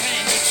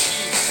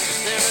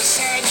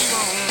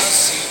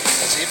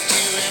as if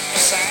to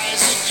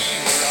emphasize that you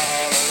were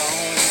all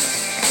alone.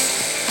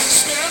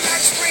 Smelled like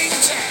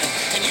springtime,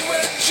 and you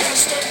were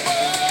just a boy.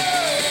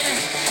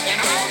 And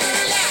all the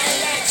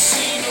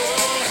lilacs in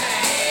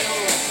Ohio,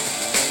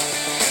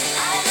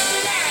 all the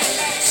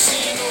lilacs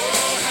in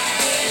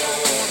Ohio,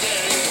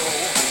 there you go.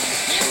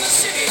 In the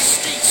city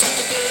streets with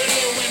the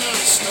dirty winter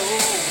snow.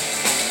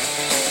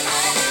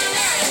 All the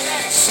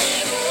lilacs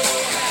in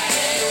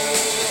Ohio,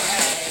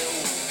 Ohio.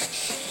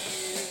 She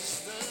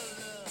is the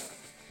love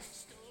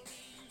story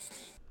you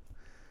speak.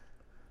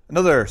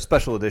 Another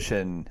special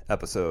edition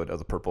episode of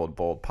the Purple and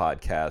Bold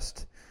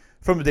podcast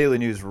from the Daily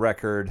News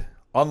Record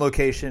on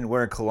location.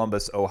 We're in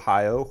Columbus,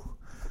 Ohio,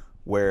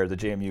 where the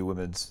JMU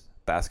women's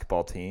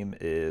basketball team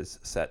is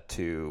set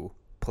to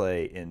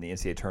play in the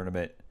NCAA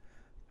Tournament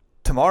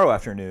tomorrow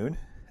afternoon.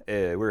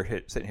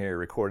 We're sitting here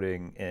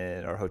recording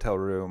in our hotel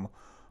room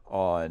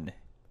on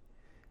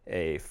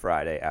a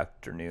Friday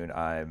afternoon.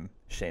 I'm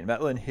Shane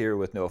Metlin here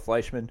with Noah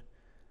Fleischman.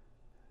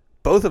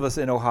 Both of us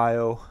in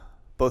Ohio.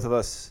 Both of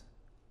us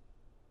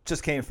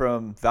just came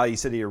from Value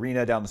City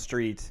Arena down the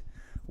street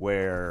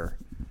where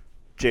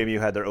JMU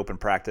had their open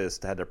practice,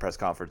 had their press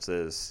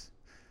conferences,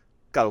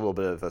 got a little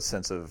bit of a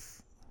sense of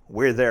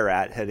where they're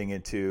at heading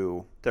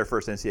into their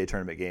first NCAA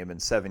tournament game in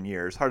 7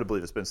 years. Hard to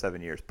believe it's been 7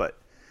 years,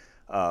 but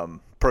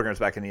program's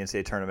back in the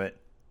NCAA tournament.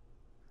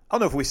 I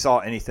don't know if we saw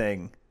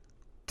anything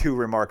too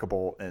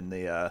remarkable in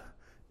the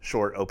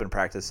short open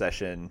practice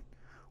session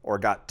or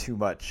got too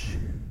much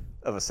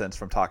of a sense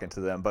from talking to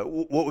them. But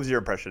what was your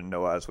impression,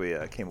 Noah, as we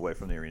came away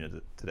from the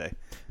arena today?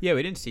 Yeah,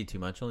 we didn't see too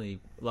much. Only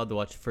allowed to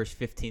watch the first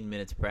 15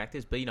 minutes of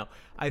practice. But,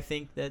 I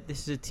think that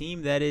this is a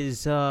team that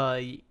is,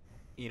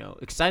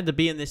 excited to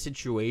be in this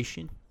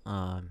situation.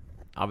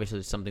 Obviously,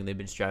 it's something they've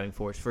been striving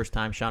for. It's the first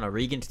time Shauna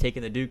Regan's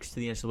taken the Dukes to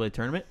the NCAA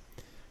tournament.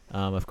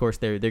 Of course,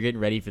 they're getting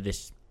ready for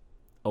this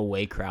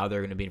away crowd they're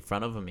going to be in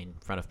front of. In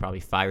front of probably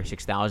 5,000 or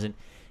 6,000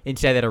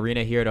 inside that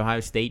arena here at Ohio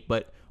State.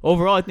 But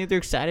overall, I think they're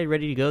excited,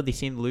 ready to go. They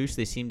seemed loose.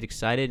 They seemed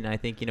excited. And I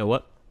think, you know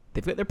what?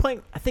 They're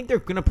playing. I think they're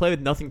going to play with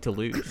nothing to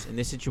lose. In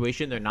this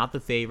situation, they're not the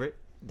favorite.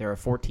 They're a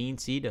 14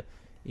 seed.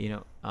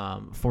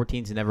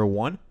 14's never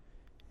won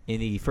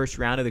in the first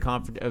round of the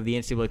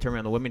NCAA tournament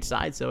on the women's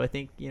side. So I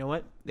think, you know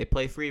what? They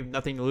play free with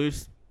nothing to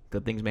lose.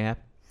 Good things may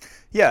happen.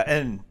 Yeah,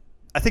 and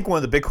I think one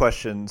of the big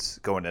questions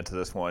going into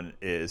this one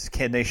is,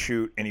 can they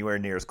shoot anywhere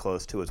near as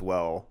close to as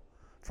well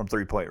from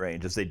three-point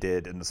range as they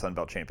did in the Sun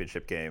Belt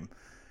Championship game?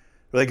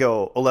 Where they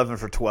go 11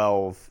 for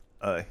 12,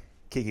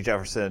 Kiki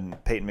Jefferson,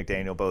 Peyton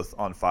McDaniel both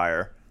on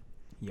fire.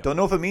 Yep. Don't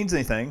know if it means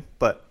anything,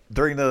 but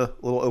during the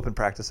little open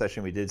practice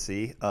session we did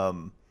see,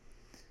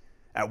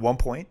 at one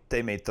point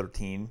they made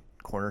 13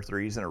 corner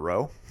threes in a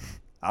row.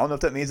 I don't know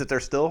if that means that they're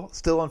still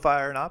on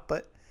fire or not,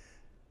 but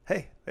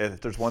hey, if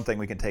there's one thing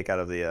we can take out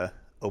of the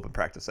open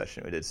practice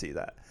session, we did see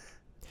that.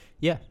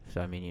 Yeah,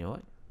 so you know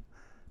what?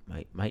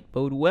 Might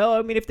bode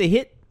well. If they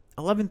hit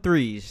 11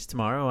 threes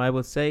tomorrow, I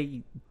will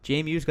say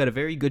JMU's got a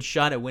very good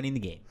shot at winning the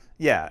game.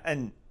 Yeah,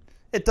 and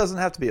it doesn't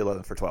have to be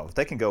 11 for 12. If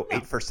they can go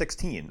 8 for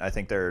 16, I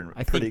think they're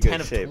in pretty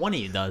good shape. 10 of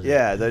 20 does.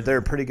 Yeah, they're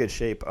in pretty good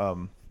shape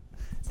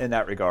in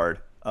that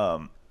regard.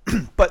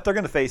 But they're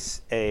going to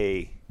face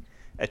a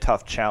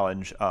tough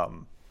challenge.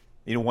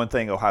 One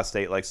thing Ohio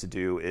State likes to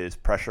do is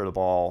pressure the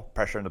ball,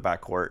 pressure in the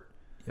backcourt.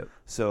 Yep.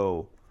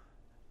 So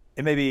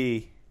it may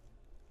be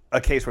a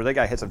case where they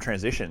got to hit some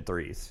transition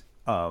threes.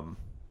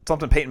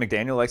 Something Peyton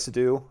McDaniel likes to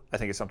do. I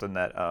think it's something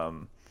that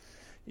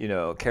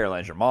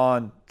Caroline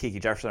Germain, Kiki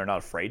Jefferson are not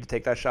afraid to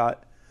take that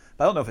shot.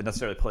 But I don't know if it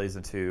necessarily plays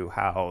into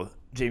how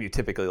JMU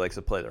typically likes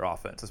to play their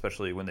offense,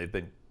 especially when they've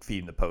been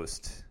feeding the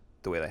post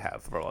the way they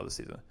have for a lot of the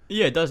season.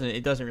 Yeah, it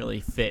doesn't really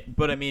fit.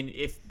 But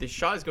if the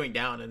shot is going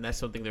down and that's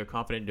something they're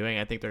confident in doing,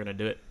 I think they're going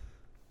to do it.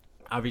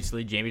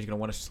 Obviously, JMU's going to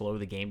want to slow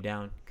the game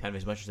down kind of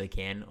as much as they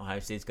can. Ohio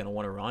State's going to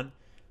want to run.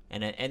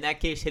 And in that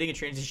case, hitting a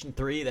transition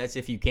three, that's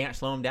if you can't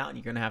slow them down,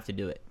 you're going to have to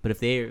do it. But if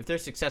they're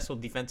successful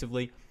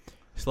defensively,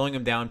 slowing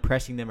them down,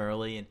 pressing them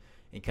early,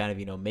 and kind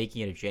of,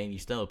 making it a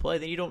JMU style of play,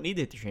 then you don't need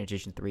to hit the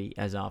transition three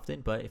as often.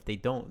 But if they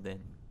don't,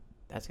 then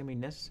that's going to be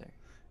necessary.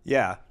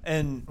 Yeah,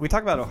 and we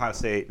talked about Ohio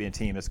State being a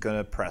team that's going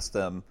to press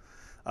them.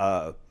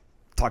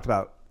 Talked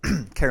about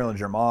Caroline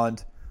Germain.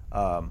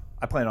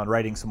 I plan on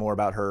writing some more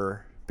about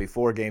her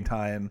before game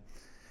time.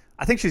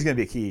 I think she's going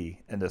to be key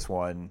in this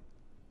one.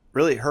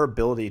 Really, her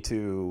ability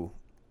to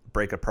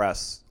break a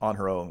press on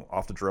her own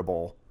off the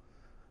dribble,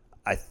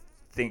 I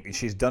think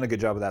she's done a good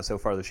job of that so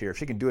far this year. If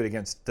she can do it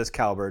against this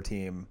caliber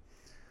team,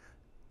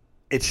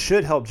 it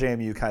should help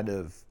JMU kind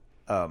of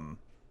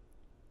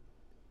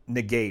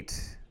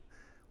negate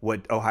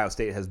what Ohio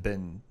State has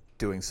been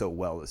doing so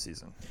well this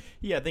season.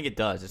 Yeah, I think it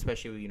does,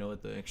 especially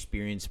with the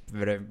experienced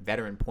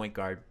veteran point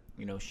guard.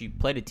 She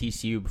played at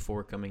TCU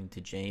before coming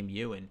to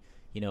JMU, and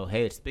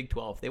hey, it's Big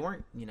 12. They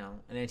weren't an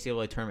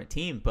NCAA tournament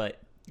team, but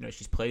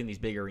she's played in these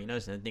big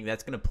arenas, and I think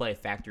that's going to play a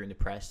factor in the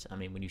press.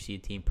 When you see a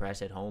team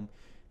press at home,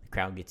 the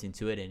crowd gets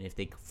into it, and if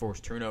they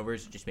force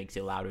turnovers, it just makes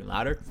it louder and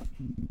louder.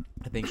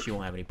 I think she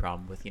won't have any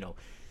problem with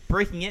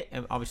breaking it,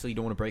 and obviously you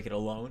don't want to break it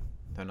alone.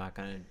 They're not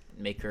going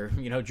to make her,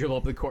 dribble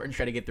up the court and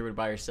try to get through it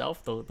by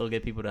herself. They'll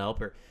get people to help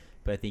her.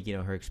 But I think,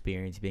 her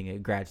experience being a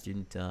grad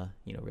student,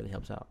 really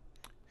helps out.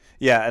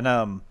 Yeah,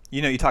 and,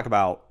 you talk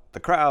about the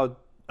crowd,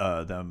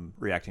 them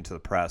reacting to the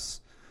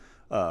press,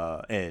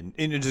 and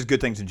just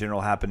good things in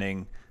general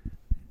happening.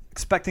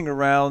 Expecting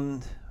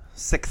around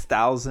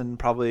 6,000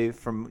 probably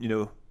from,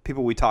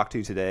 people we talked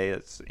to today.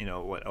 It's,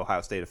 what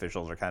Ohio State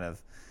officials are kind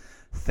of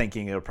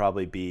thinking it'll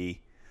probably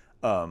be.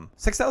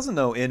 6,000,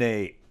 though, in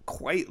a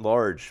quite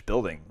large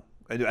building.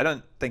 I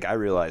don't think I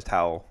realized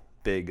how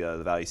big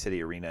the Valley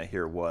City Arena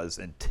here was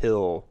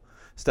until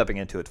stepping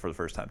into it for the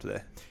first time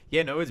today.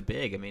 Yeah, no, it's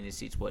big. I mean, it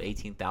seats,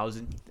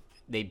 18,000?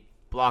 They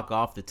block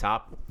off the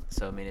top,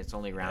 so, it's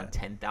only around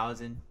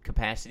 10,000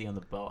 capacity on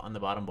the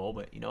bottom bowl.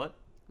 But you know what?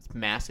 It's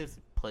massive.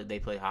 They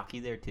play hockey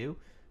there, too.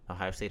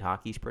 Ohio State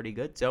hockey's pretty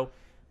good. So,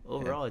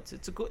 overall,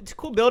 it's a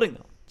cool building,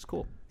 though. It's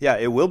cool. Yeah,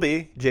 it will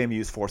be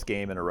JMU's fourth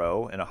game in a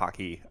row in a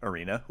hockey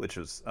arena, which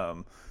was, I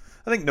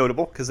think,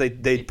 notable because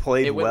they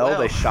played well.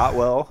 They shot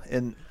well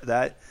in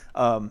that.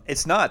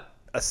 It's not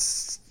the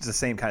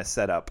same kind of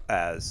setup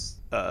as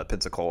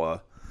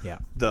Pensacola. Yeah.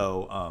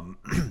 Though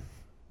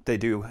they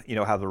do,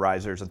 have the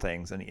risers and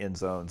things and the end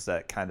zones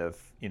that kind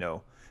of,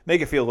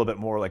 make it feel a little bit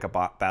more like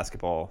a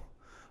basketball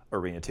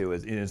arena too.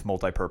 It is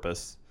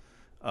multi-purpose.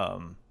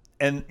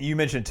 And you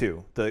mentioned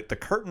too the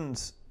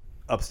curtains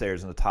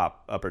upstairs in the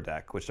upper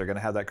deck, which they're going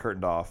to have that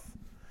curtained off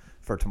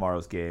for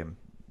tomorrow's game,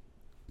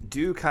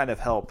 do kind of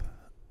help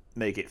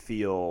make it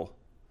feel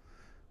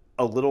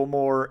a little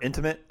more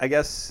intimate, I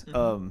guess.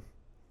 Mm-hmm.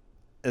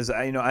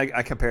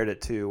 I compared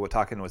it to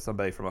talking with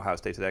somebody from Ohio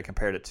State today. I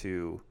compared it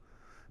to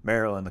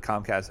Maryland, the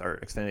Comcast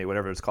or Xfinity,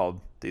 whatever it's called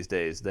these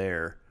days.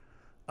 There,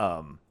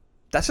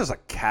 that's just a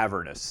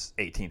cavernous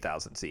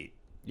 18,000 seat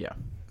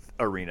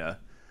arena.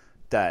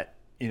 That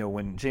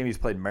when Jamie's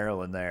played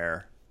Maryland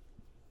there,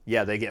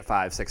 they get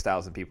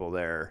 5,000-6,000 people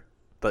there,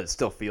 but it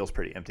still feels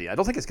pretty empty. I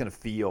don't think it's going to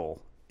feel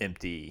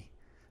empty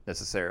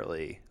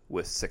necessarily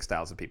with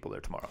 6,000 people there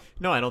tomorrow.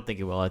 No, I don't think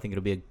it will. I think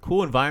it'll be a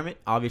cool environment.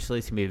 Obviously,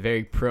 it's going to be a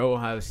very pro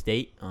Ohio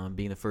State,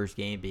 being the first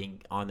game,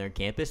 being on their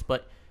campus.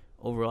 But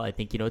overall, I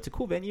think, it's a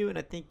cool venue, and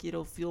I think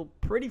it'll feel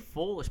pretty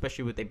full,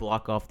 especially when they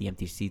block off the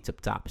empty seats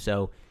up top.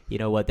 So, you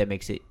know what? That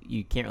makes it –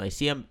 you can't really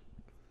see them.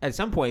 At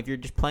some point, if you're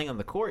just playing on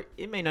the court,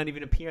 it may not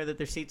even appear that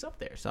there's seats up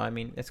there. So, I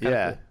mean, it's kind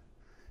of cool.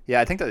 Yeah,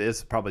 I think that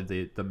is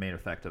probably the main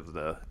effect of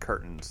the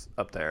curtains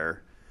up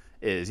there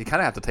is you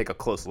kind of have to take a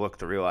close look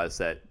to realize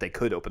that they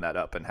could open that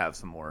up and have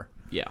some more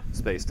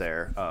space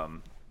there.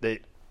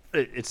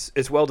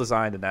 It's well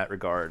designed in that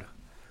regard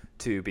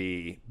to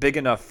be big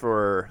enough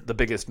for the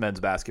biggest men's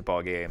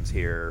basketball games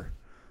here,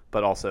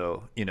 but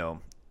also,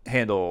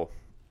 handle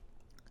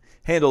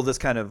this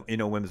kind of,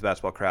 women's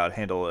basketball crowd,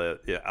 handle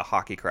a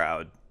hockey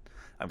crowd.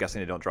 I'm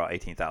guessing they don't draw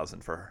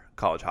 18,000 for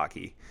college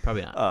hockey.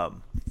 Probably not.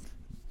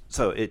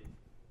 So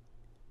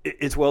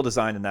it's well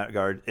designed in that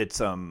regard. It's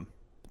a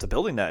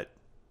building that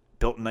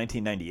built in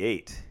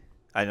 1998.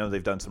 I know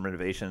they've done some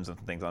renovations and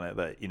things on it,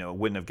 but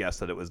wouldn't have guessed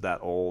that it was that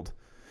old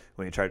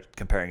when you tried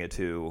comparing it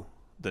to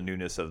the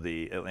newness of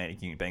the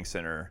Atlantic Union Bank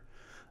Center.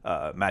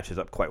 Matches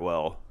up quite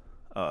well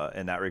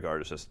in that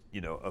regard. It's just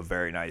a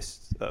very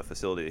nice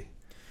facility.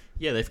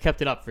 Yeah, they've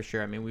kept it up for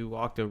sure. I mean,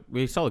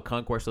 we saw the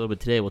concourse a little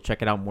bit today. We'll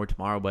check it out more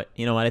tomorrow. But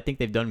you know what? I think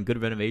they've done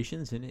good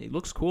renovations, and it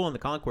looks cool on the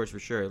concourse for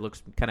sure. It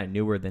looks kind of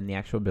newer than the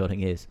actual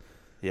building is.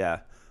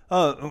 Yeah.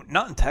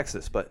 Not in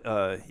Texas, but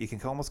you can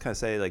almost kind of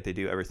say like they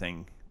do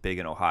everything big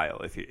in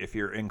Ohio. If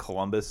you're in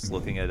Columbus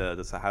looking at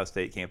this Ohio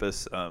State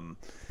campus,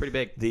 pretty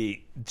big.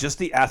 The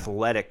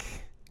athletic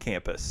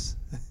campus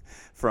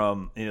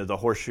from the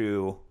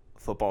Horseshoe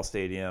Football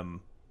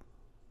Stadium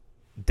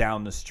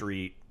down the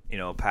street,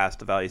 past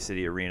the Valley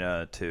City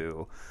Arena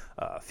to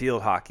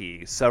field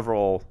hockey,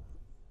 several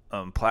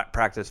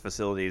practice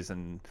facilities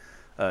and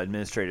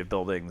administrative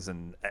buildings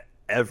and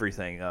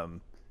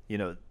everything.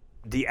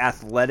 The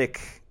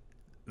athletic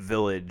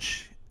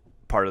village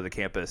part of the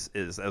campus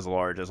is as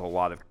large as a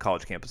lot of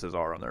college campuses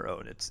are on their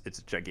own. It's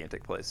a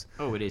gigantic place.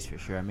 Oh, it is for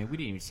sure. I mean, we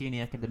didn't even see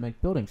any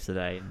academic buildings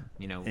today.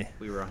 And,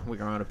 we were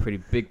on a pretty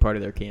big part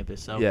of their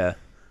campus. So yeah.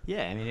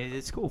 I mean,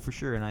 it's cool for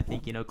sure. And I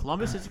think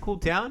Columbus is a cool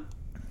town.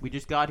 We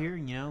just got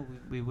here.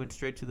 We went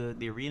straight to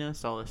the arena,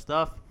 saw the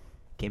stuff,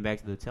 came back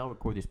to the hotel,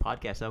 recorded this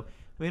podcast. So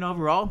I mean,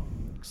 overall,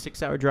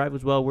 6-hour drive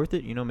was well worth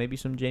it. Maybe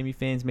some Jamie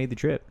fans made the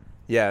trip.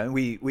 Yeah, and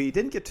we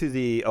didn't get to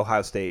the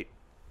Ohio State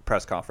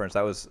press conference.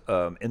 That was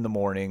in the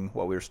morning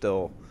while we were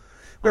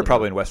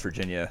probably in West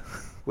Virginia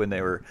when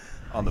they were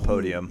on the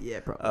podium.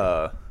 Yeah,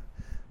 probably.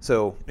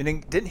 So we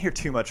didn't hear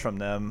too much from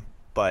them,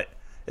 but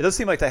it does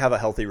seem like they have a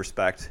healthy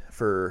respect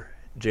for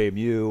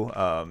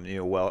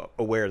JMU. Well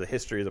aware of the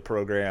history of the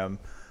program,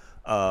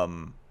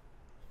 but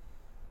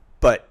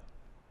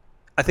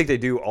I think they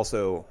do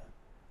also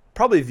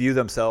probably view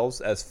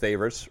themselves as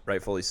favorites,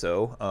 rightfully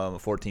so.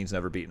 14's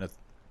never beaten a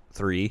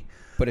 3.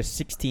 But a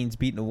 16's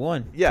beating a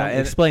 1. Yeah, and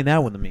explain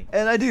that one to me.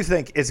 And I do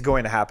think it's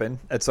going to happen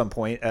at some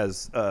point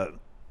as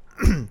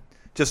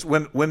just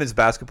women's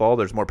basketball.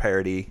 There's more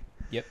parity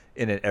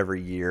in it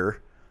every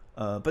year.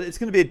 But it's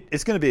going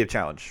to be a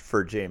challenge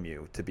for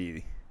JMU to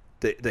be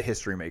the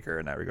history maker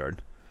in that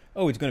regard.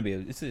 Oh, it's going to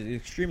be. It's an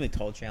extremely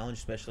tall challenge,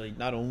 especially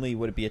not only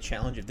would it be a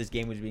challenge if this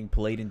game was being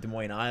played in Des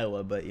Moines,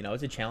 Iowa, but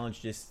it's a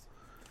challenge just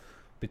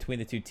between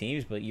the two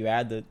teams. But you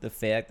add the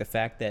fact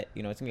that it's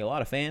going to be a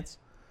lot of fans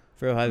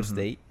for Ohio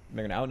State.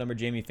 They're going to outnumber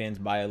JMU fans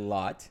by a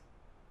lot.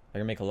 They're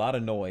going to make a lot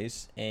of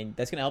noise, and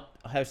that's going to help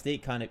Ohio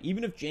State kind of,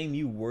 even if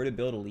JMU were to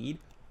build a lead,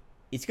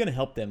 it's going to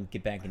help them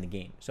get back in the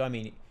game. So, I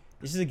mean,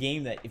 this is a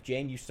game that if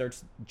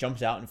JMU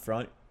jumps out in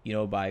front,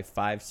 by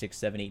 5, 6,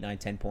 7, 8, 9,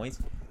 10 points,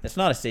 that's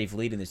not a safe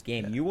lead in this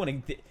game. You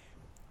want to,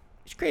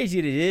 as crazy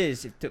as it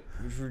is,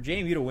 for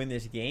JMU to win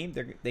this game,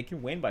 they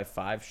can win by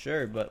 5,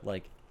 sure, but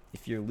like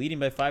if you're leading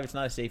by 5, it's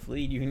not a safe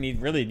lead. You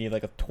really need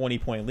like a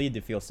 20-point lead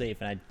to feel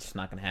safe, and it's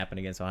not going to happen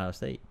against Ohio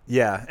State.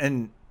 Yeah,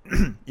 and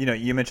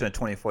you mentioned a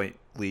 20-point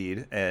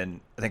lead, and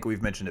I think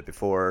we've mentioned it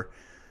before.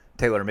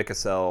 Taylor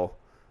Mikasel,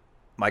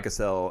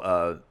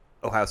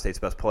 Ohio State's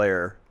best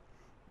player,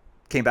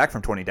 came back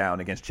from 20 down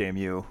against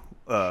JMU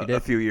a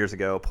few years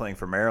ago, playing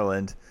for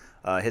Maryland.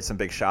 Hit some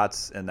big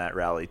shots in that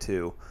rally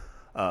too.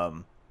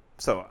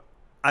 So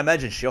I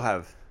imagine she'll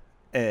have,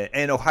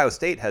 and Ohio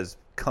State has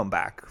come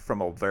back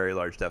from a very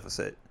large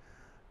deficit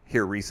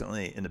here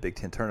recently in the Big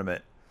Ten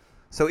tournament.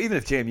 So even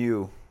if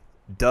JMU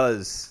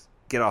does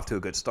get off to a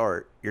good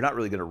start, you're not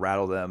really going to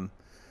rattle them,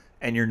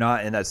 and you're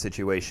not in that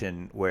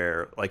situation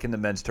where, like in the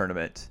men's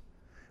tournament,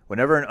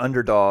 whenever an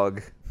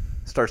underdog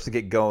starts to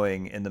get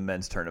going in the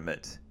men's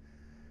tournament,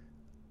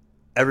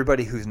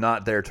 everybody who's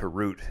not there to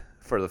root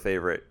for the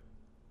favorite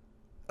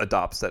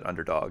adopts that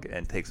underdog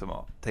and takes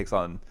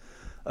on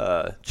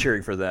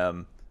cheering for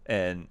them.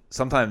 And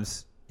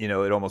sometimes,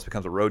 it almost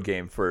becomes a road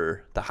game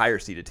for the higher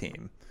seeded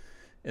team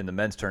in the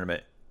men's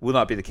tournament. Will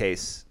not be the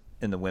case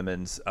in the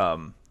women's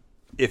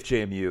if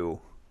JMU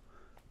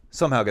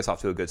somehow gets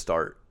off to a good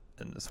start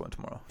in this one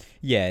tomorrow.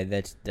 Yeah,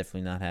 that's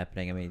definitely not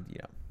happening. I mean,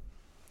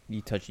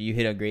 you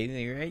hit a great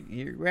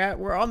thing, right?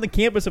 We're on the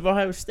campus of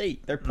Ohio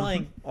State. They're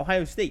playing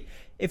Ohio State.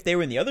 If they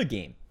were in the other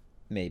game,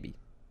 maybe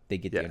they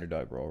get the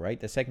underdog role, right?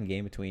 The second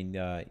game between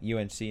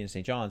UNC and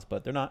St. John's,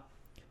 but they're not.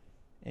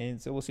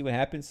 And so we'll see what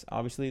happens.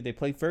 Obviously, they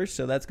play first,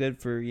 so that's good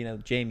for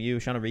JMU.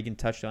 Shauna Regan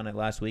touched on it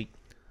last week,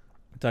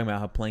 talking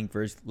about how playing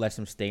first lets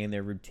them stay in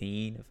their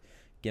routine of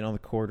getting on the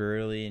court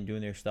early and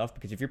doing their stuff.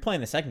 Because if you're playing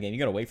the second game, you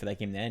got to wait for that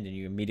game to end, and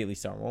you immediately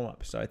start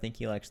warm-up. So I think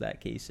he likes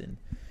that case, and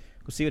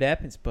we'll see what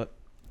happens. But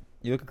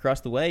you look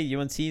across the way,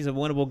 UNC is a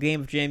winnable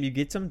game if JMU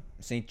gets them.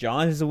 St.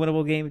 John's is a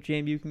winnable game if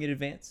JMU can get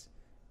advanced,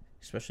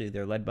 especially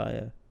they're led by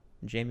a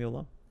JMU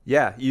alum.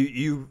 Yeah,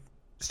 you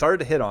started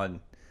to hit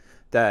on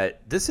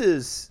that. This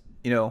is,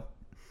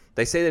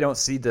 they say they don't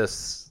seed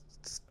this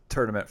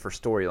tournament for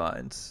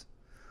storylines,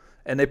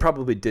 and they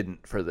probably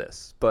didn't for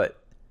this, but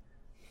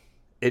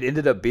it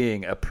ended up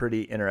being a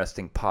pretty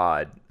interesting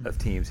pod of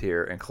teams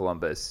here in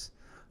Columbus.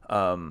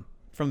 From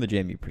the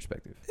JMU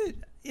perspective.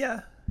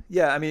 Yeah.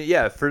 I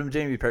mean, from the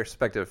JMU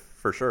perspective,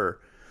 for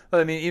sure.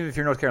 But I mean, even if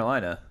you're North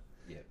Carolina,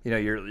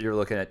 you're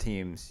looking at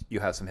teams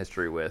you have some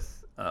history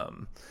with.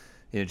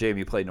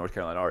 JMU played North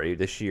Carolina already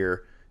this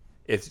year.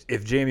 If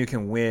JMU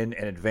can win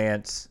and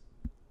advance,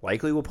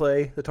 likely will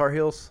play the Tar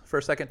Heels for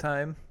a second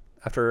time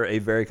after a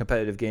very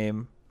competitive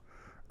game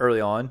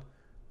early on.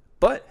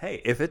 But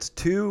hey, if it's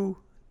two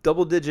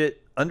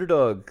double-digit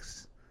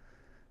underdogs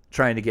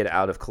trying to get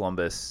out of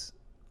Columbus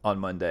on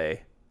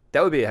Monday,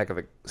 that would be a heck of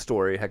a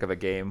story, heck of a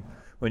game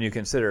when you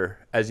consider,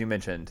 as you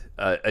mentioned,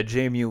 a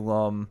JMU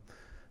alum,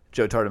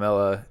 Joe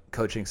Tardamella,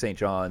 coaching St.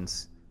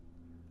 John's,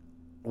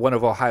 one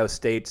of Ohio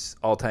State's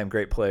all-time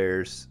great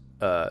players,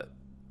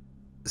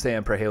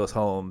 Sam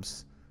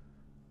Prehalis-Holmes,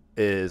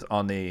 is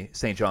on the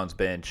St. John's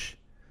bench,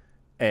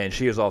 and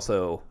she was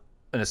also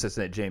an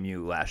assistant at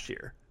JMU last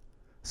year.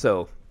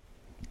 So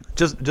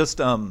just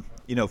from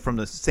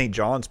the St.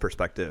 John's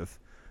perspective,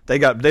 they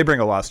bring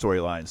a lot of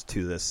storylines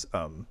to this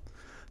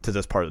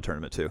part of the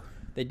tournament too.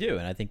 They do,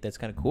 and I think that's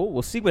kind of cool.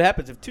 We'll see what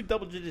happens if two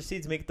double-digit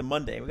seeds make it to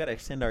Monday. We got to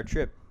extend our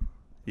trip.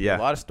 Yeah, a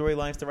lot of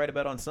storylines to write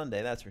about on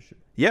Sunday. That's for sure.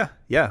 Yeah,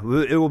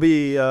 it will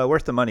be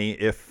worth the money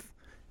if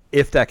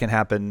that can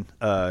happen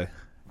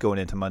going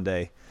into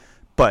Monday.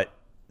 But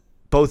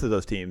both of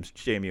those teams,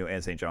 JMU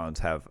and St. John's,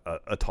 have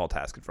a tall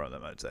task in front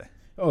of them, I'd say.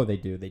 Oh, they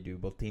do.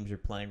 Both teams are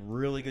playing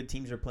really good.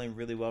 Teams are playing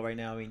really well right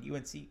now. I mean,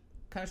 UNC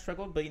kind of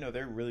struggled, but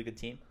they're a really good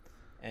team.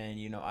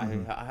 And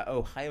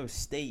Ohio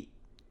State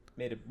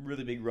made a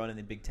really big run in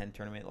the Big Ten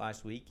tournament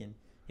last week, and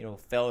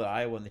fell to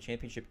Iowa in the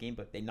championship game,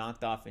 but they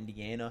knocked off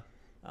Indiana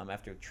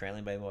after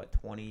trailing by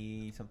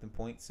 20 something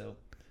points. So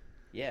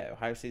yeah,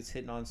 Ohio State's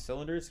hitting on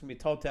cylinders. It's gonna be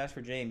a tall task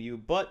for JMU,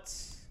 but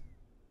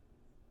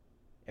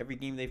every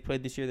game they've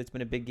played this year that's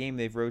been a big game,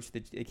 they've rose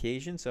to the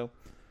occasion. So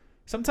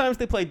sometimes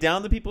they play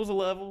down to people's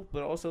level,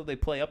 but also they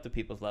play up to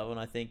people's level, and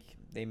I think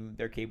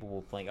they're capable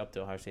of playing up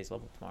to Ohio State's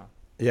level tomorrow.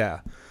 Yeah,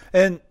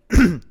 and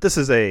this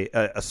is a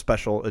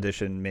special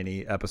edition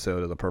mini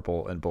episode of the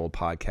Purple and Bold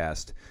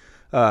podcast.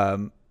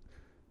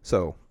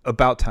 So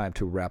about time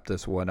to wrap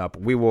this one up.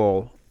 We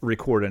will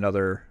record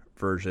another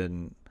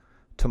version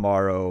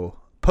tomorrow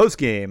post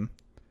game,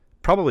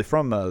 probably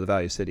from the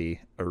Value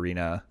City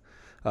Arena,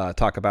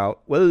 talk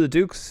about whether the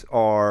Dukes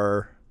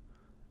are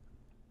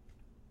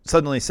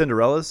suddenly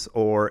Cinderellas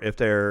or if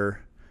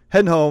they're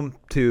heading home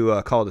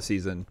to call it a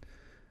season.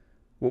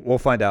 We'll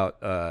find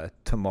out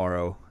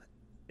tomorrow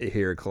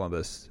here in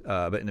Columbus.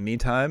 But in the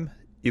meantime,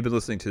 you've been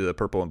listening to the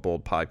Purple and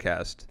Bold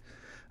podcast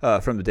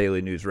from the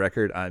Daily News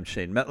Record. I'm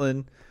Shane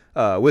Metlin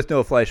with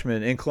Noah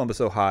Fleischman in Columbus,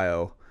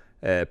 Ohio.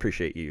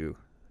 Appreciate you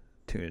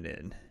tuning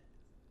in.